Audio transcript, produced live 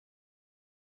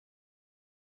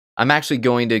I'm actually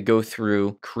going to go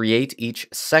through, create each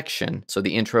section, so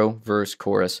the intro, verse,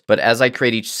 chorus, but as I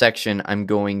create each section, I'm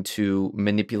going to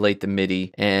manipulate the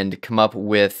MIDI and come up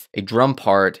with a drum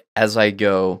part as I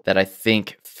go that I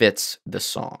think fits the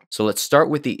song. So let's start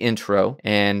with the intro,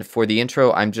 and for the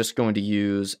intro, I'm just going to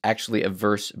use actually a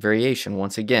verse variation.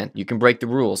 Once again, you can break the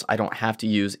rules. I don't have to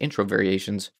use intro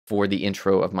variations for the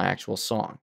intro of my actual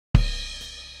song.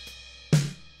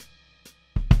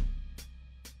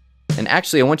 And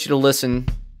actually, I want you to listen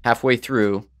halfway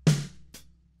through.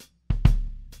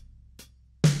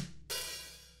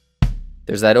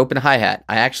 There's that open hi-hat.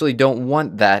 I actually don't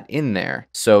want that in there.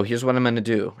 So here's what I'm going to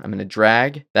do. I'm going to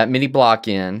drag that MIDI block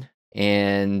in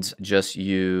and just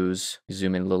use,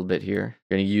 zoom in a little bit here.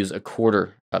 I'm going to use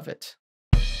 1/4 of it.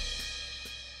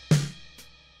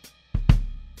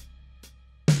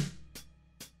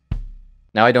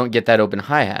 Now I don't get that open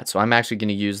hi-hat, so I'm actually going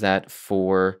to use that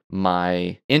for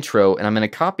my intro, and I'm going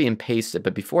to copy and paste it.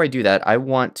 But before I do that, I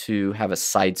want to have a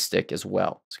side stick as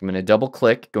well. So I'm going to double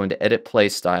click, go into Edit Play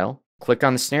Style, click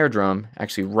on the snare drum,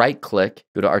 actually right click,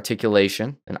 go to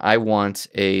Articulation, and I want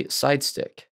a side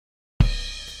stick.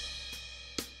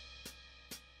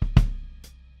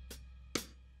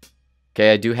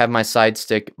 Okay, I do have my side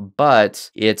stick,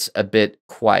 but it's a bit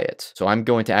quiet. So I'm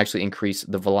going to actually increase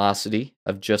the velocity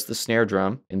of just the snare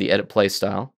drum in the Edit Play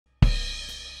Style.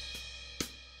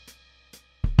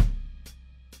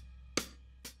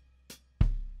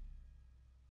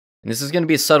 And this is going to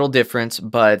be a subtle difference,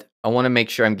 but I want to make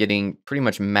sure I'm getting pretty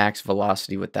much max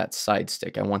velocity with that side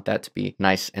stick. I want that to be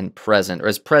nice and present, or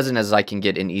as present as I can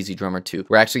get in EZdrummer 2.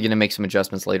 We're actually going to make some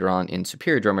adjustments later on in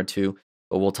Superior Drummer 2,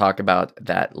 but we'll talk about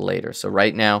that later. So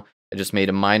right now, I just made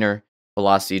a minor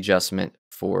velocity adjustment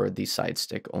for the side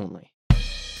stick only.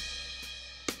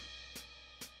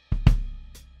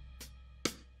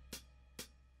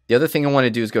 The other thing I want to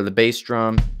do is go to the bass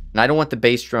drum. And I don't want the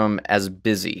bass drum as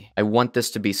busy. I want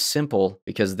this to be simple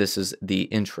because this is the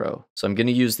intro. So I'm going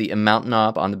to use the amount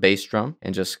knob on the bass drum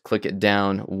and just click it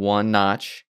down 1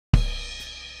 notch.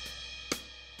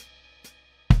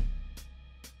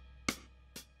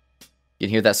 You can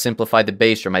hear that simplified the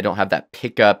bass drum. I don't have that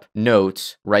pickup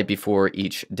note right before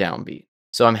each downbeat.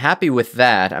 So I'm happy with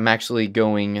that. I'm actually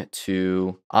going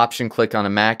to option click on a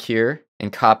Mac here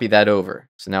and copy that over.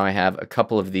 So now I have a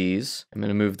couple of these. I'm going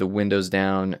to move the windows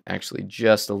down actually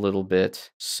just a little bit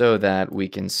so that we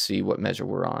can see what measure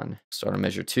we're on. Start on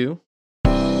measure 2.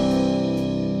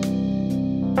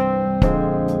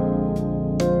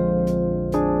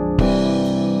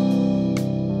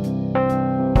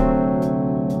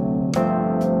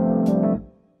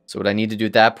 So what I need to do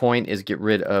at that point is get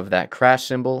rid of that crash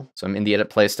cymbal. So I'm in the Edit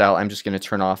Play Style. I'm just going to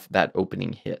turn off that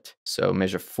opening hit. So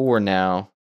measure 4 now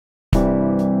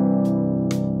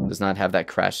does not have that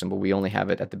crash cymbal. We only have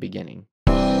it at the beginning.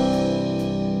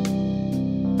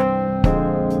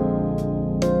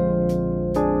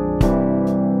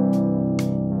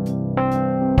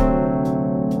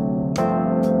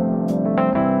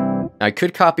 I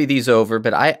could copy these over,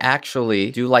 but I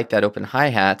actually do like that open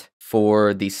hi-hat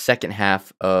for the second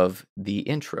half of the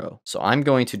intro. So I'm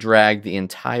going to drag the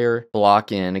entire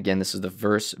block in. Again, this is the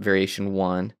verse variation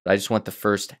 1, but I just want the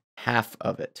first half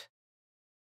of it.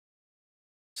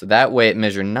 So that way at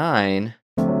measure 9,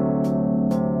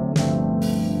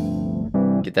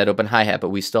 get that open hi-hat, but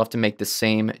we still have to make the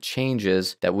same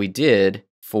changes that we did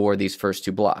for these first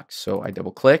 2 blocks. So I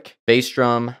double click, bass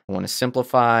drum, I want to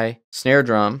simplify, snare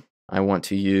drum, I want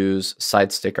to use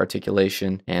side stick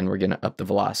articulation, and we're going to up the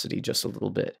velocity just a little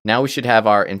bit. Now we should have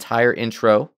our entire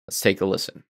intro. Let's take a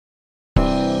listen.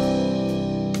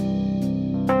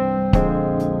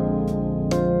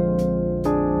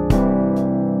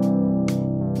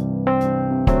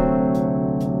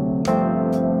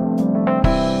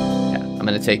 I'm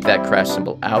going to take that crash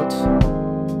cymbal out.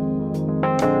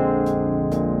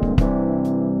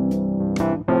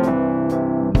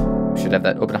 We should have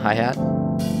that open hi-hat,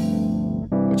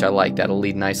 which I like. That'll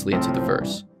lead nicely into the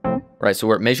verse. All right, so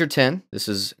we're at measure 10. This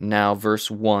is now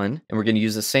verse 1, and we're going to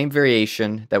use the same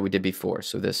variation that we did before.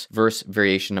 So this verse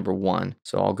variation number 1.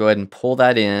 So I'll go ahead and pull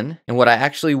that in. And what I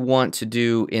actually want to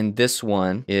do in this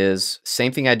one is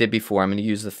same thing I did before. I'm going to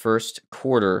use the first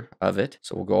quarter of it.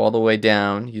 So we'll go all the way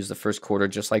down, use the first quarter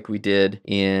just like we did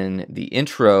in the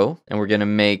intro, and we're going to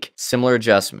make similar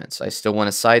adjustments. I still want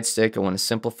a side stick. I want a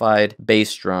simplified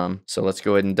bass drum. So let's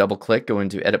go ahead and double click, go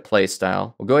into Edit Play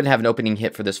Style. We'll go ahead and have an opening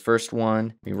hit for this first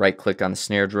one. We right click on the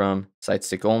snare drum, side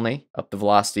stick only, up the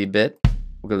velocity a bit.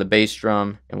 We'll go to the bass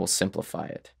drum and we'll simplify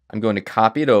it. I'm going to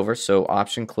copy it over, so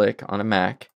option click on a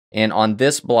Mac, And on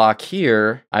this block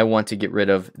here, I want to get rid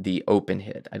of the open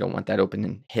hit. I don't want that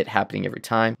open hit happening every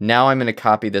time. Now I'm going to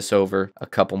copy this over a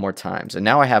couple more times. And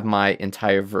now I have my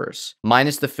entire verse,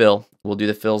 minus the fill. We'll do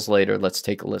the fills later. Let's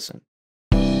take a listen.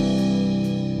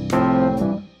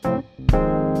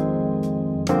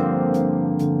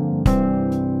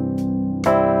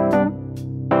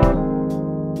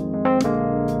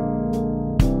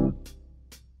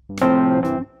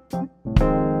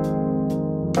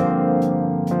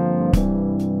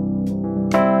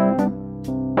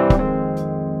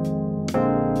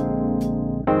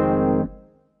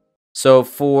 So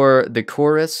for the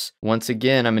chorus, once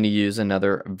again, I'm going to use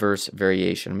another verse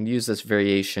variation. I'm going to use this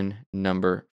variation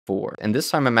number 4. And this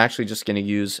time I'm actually just going to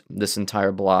use this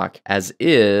entire block as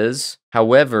is.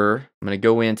 However, I'm going to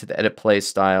go into the edit play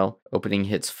style. Opening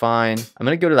hit's fine. I'm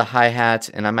going to go to the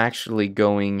hi-hat, and I'm actually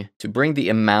going to bring the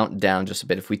amount down just a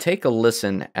bit. If we take a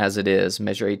listen as it is,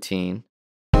 measure 18.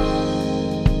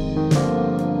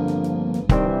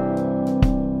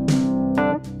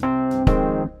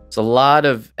 It's a lot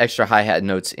of extra hi-hat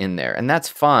notes in there, and that's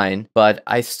fine, but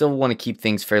I still want to keep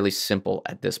things fairly simple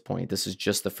at this point. This is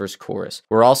just the first chorus.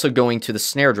 We're also going to the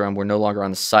snare drum. We're no longer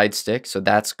on the side stick, so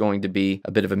that's going to be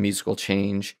a bit of a musical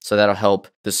change. So that'll help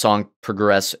the song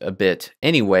progress a bit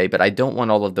anyway, but I don't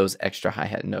want all of those extra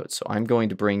hi-hat notes. So I'm going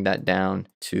to bring that down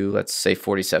to, let's say,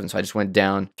 47. So I just went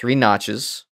down 3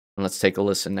 notches, and let's take a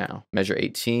listen now. Measure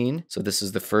 18. So this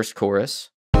is the first chorus.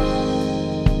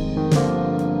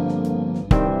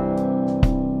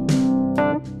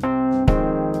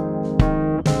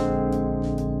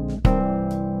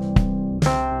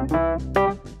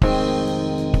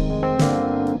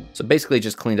 So basically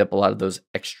just cleaned up a lot of those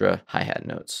extra hi-hat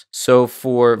notes. So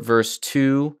for verse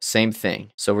 2, same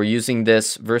thing. So we're using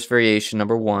this verse variation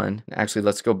number 1. Actually,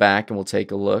 let's go back and we'll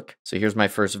take a look. So here's my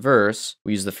first verse.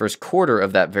 We use the first quarter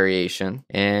of that variation,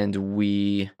 and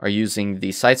we are using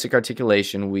the side stick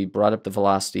articulation. We brought up the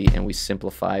velocity and we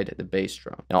simplified the bass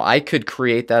drum. Now I could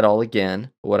create that all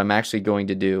again, but what I'm actually going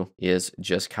to do is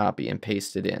just copy and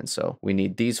paste it in. So we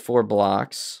need these 4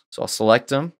 blocks. So I'll select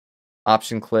them,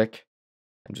 option click.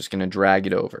 I'm just going to drag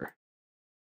it over.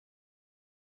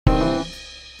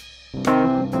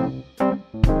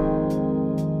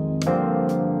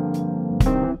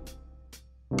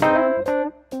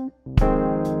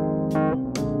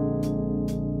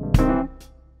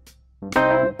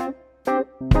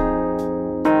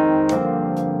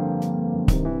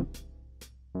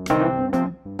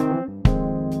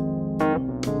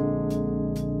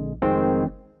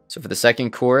 So for the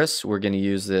second chorus, we're going to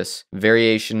use this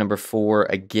variation number 4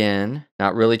 again,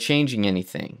 not really changing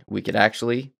anything. We could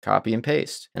actually copy and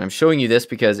paste. And I'm showing you this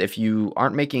because if you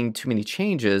aren't making too many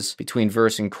changes between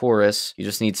verse and chorus, you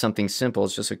just need something simple.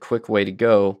 It's just a quick way to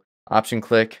go. Option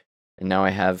click, and now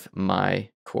I have my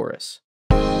chorus.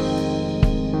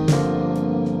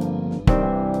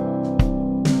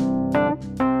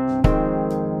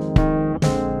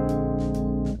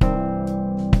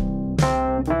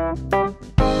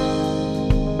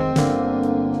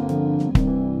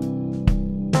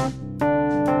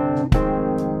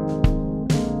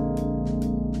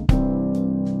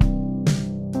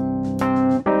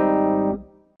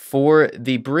 For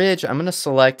the bridge, I'm going to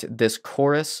select this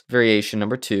chorus variation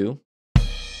number 2.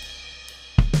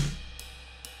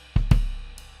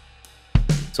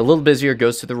 It's a little busier,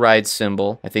 goes to the ride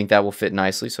cymbal. I think that will fit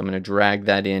nicely, so I'm going to drag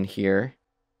that in here.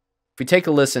 If we take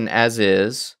a listen as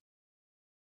is,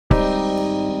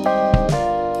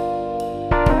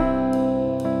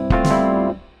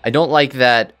 I don't like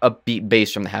that upbeat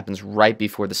bass drum that happens right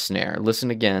before the snare.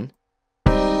 Listen again.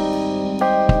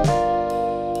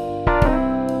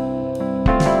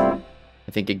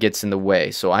 I think it gets in the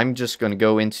way. So I'm just going to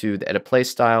go into the edit play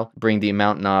style, bring the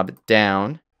amount knob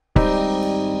down.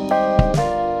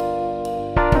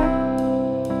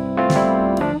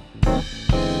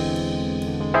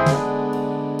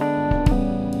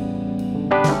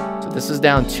 So this is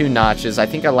down 2 notches. I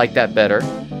think I like that better.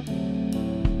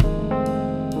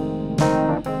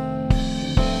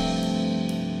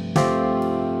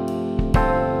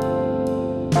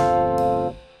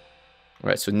 All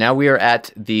right, so now we are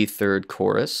at the third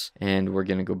chorus, and we're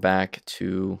going to go back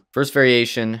to first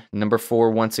variation, number 4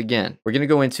 once again. We're going to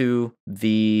go into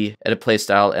the edit play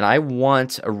style, and I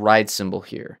want a ride cymbal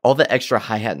here. All the extra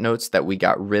hi-hat notes that we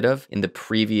got rid of in the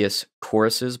previous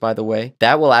choruses, by the way,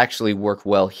 that will actually work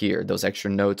well here. Those extra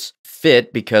notes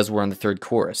fit because we're on the third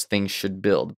chorus. Things should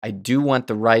build. I do want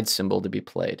the ride cymbal to be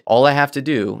played. All I have to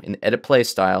do in edit play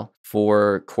style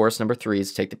for chorus number 3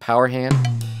 is take the power hand,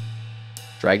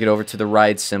 drag it over to the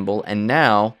ride cymbal, and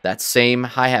now that same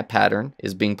hi-hat pattern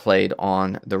is being played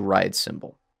on the ride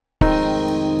cymbal.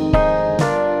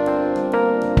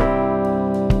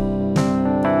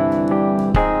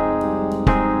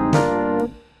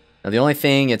 Now, the only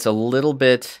thing, it's a little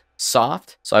bit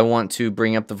soft, so I want to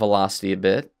bring up the velocity a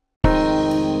bit.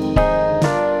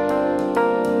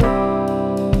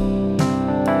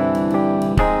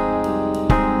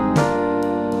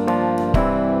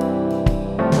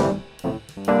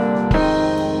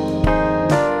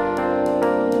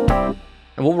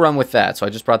 And we'll run with that. So I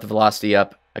just brought the velocity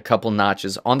up a couple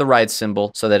notches on the ride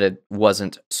cymbal so that it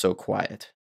wasn't so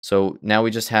quiet. So now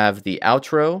we just have the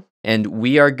outro, and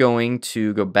we are going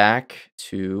to go back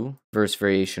to verse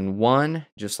variation 1,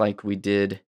 just like we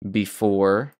did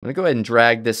before. I'm going to go ahead and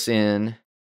drag this in,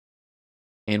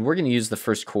 and we're going to use the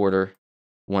first quarter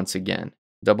once again.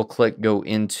 Double click, go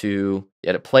into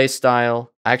edit play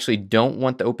style. I actually don't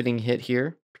want the opening hit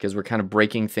here because we're kind of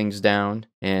breaking things down.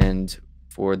 And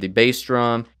for the bass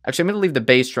drum, actually I'm going to leave the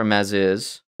bass drum as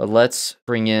is, but let's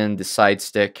bring in the side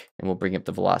stick and we'll bring up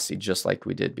the velocity just like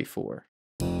we did before.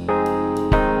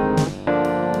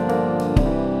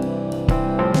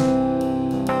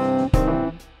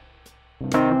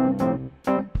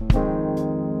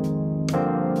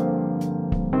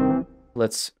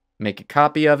 Let's make a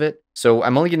copy of it. So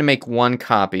I'm only going to make one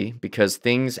copy because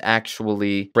things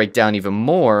actually break down even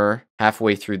more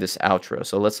halfway through this outro.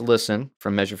 So let's listen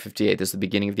from measure 58. This is the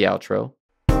beginning of the outro.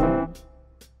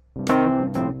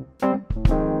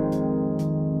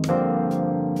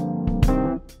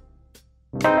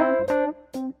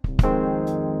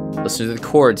 Listen to the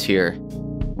chords here.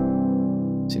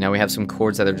 See, now we have some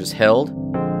chords that are just held.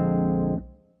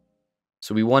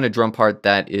 So we want a drum part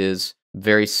that is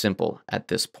very simple at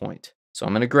this point. So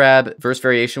I'm going to grab verse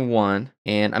variation 1,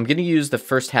 and I'm going to use the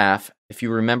first half. If you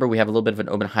remember, we have a little bit of an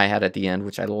open hi-hat at the end,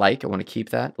 which I like. I want to keep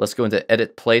that. Let's go into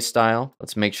edit play style.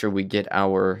 Let's make sure we get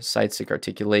our side stick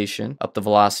articulation. Up the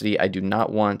velocity. I do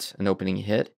not want an opening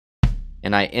hit.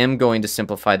 And I am going to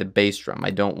simplify the bass drum. I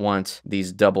don't want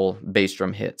these double bass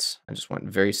drum hits. I just want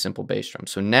very simple bass drum.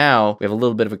 So now we have a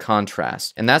little bit of a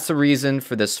contrast. And that's the reason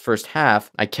for this first half.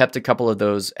 I kept a couple of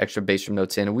those extra bass drum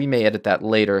notes in, and we may edit that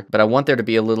later, but I want there to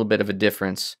be a little bit of a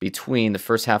difference between the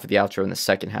first half of the outro and the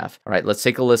second half. All right, let's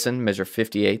take a listen. Measure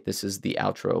 58. This is the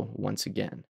outro once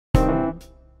again.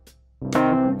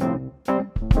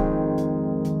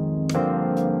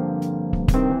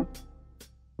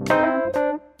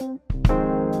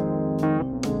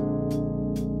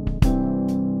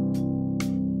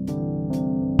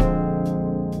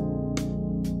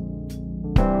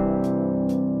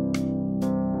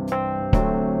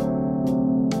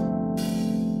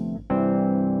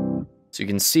 So you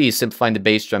can see simplifying the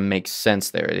bass drum makes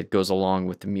sense there. It goes along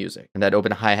with the music. And that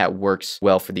open hi-hat works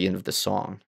well for the end of the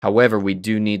song. However, we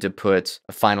do need to put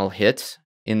a final hit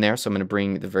in there. So I'm going to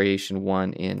bring the variation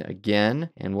 1 in again.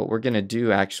 And what we're going to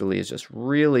do actually is just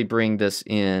really bring this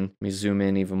in. Let me zoom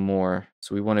in even more.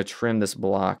 So we want to trim this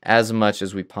block as much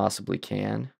as we possibly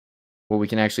can. What we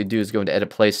can actually do is go into edit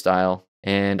play style,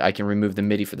 and I can remove the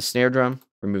MIDI for the snare drum,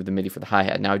 remove the MIDI for the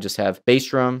hi-hat. Now I just have bass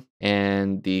drum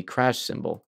and the crash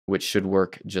cymbal, which should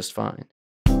work just fine.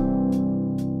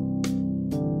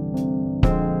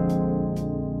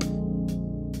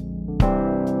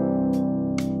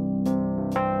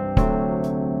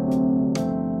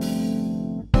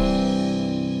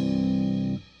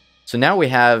 So now we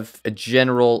have a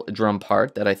general drum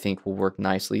part that I think will work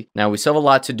nicely. Now we still have a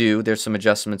lot to do. There's some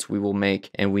adjustments we will make,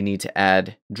 and we need to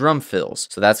add drum fills.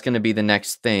 So that's going to be the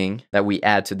next thing that we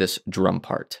add to this drum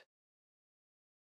part.